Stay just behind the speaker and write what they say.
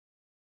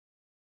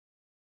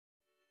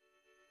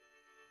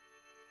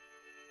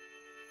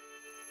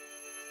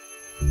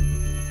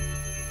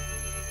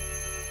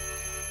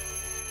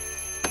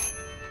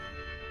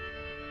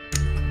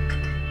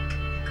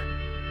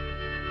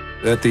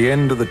At the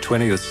end of the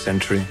 20th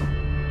century,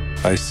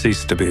 I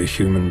ceased to be a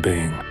human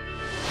being.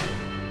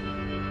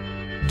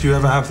 Do you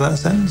ever have that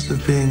sense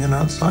of being an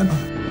outsider?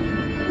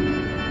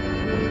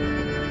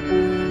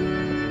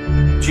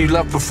 Do you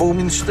love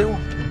performing still?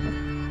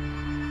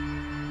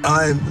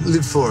 I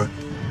live for it.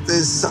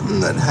 There's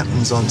something that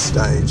happens on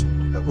stage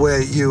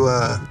where you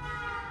are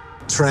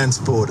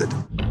transported.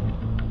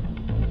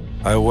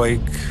 I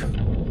wake,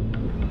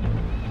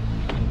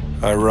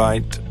 I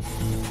write,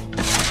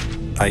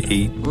 I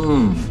eat.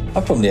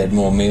 I've probably had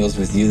more meals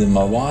with you than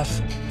my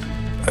wife.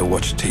 I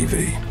watch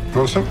TV.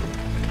 Awesome.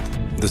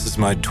 This is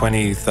my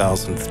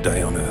 20,000th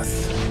day on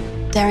Earth.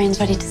 Darian's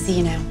ready to see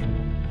you now.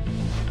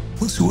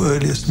 What's your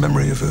earliest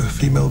memory of a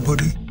female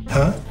body?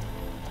 Huh?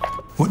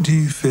 What do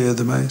you fear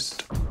the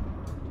most?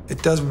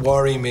 It does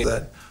worry me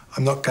that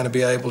I'm not going to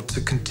be able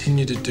to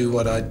continue to do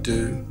what I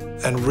do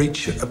and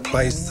reach a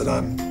place that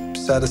I'm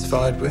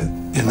satisfied with.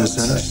 In a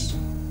sense?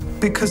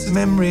 Because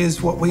memory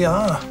is what we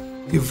are.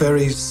 Your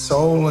very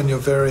soul and your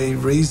very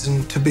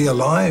reason to be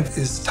alive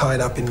is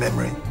tied up in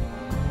memory.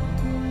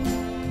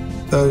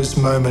 Those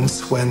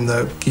moments when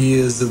the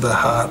gears of the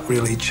heart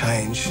really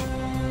change.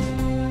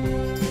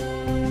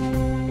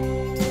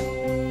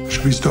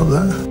 Should we stop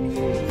there?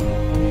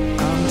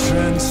 I'm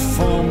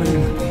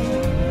transforming,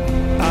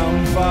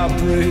 I'm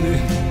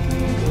vibrating,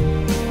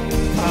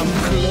 I'm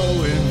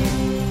glowing,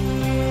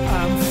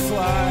 I'm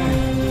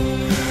flying.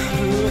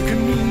 Look at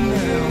me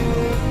now,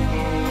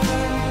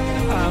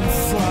 I'm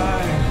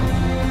flying.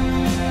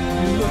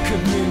 Look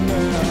at me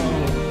now.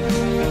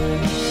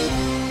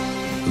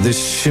 This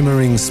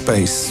shimmering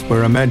space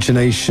where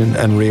imagination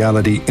and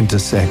reality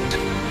intersect,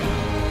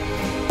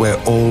 where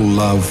all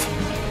love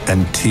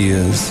and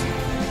tears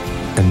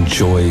and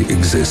joy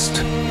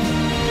exist.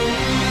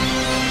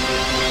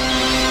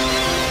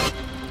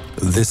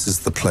 This is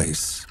the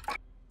place.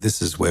 This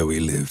is where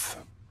we live.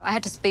 I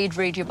had to speed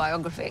read your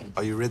biography.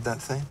 Oh, you read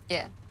that thing?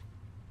 Yeah.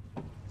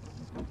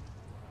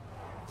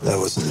 That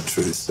wasn't the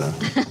truth, though.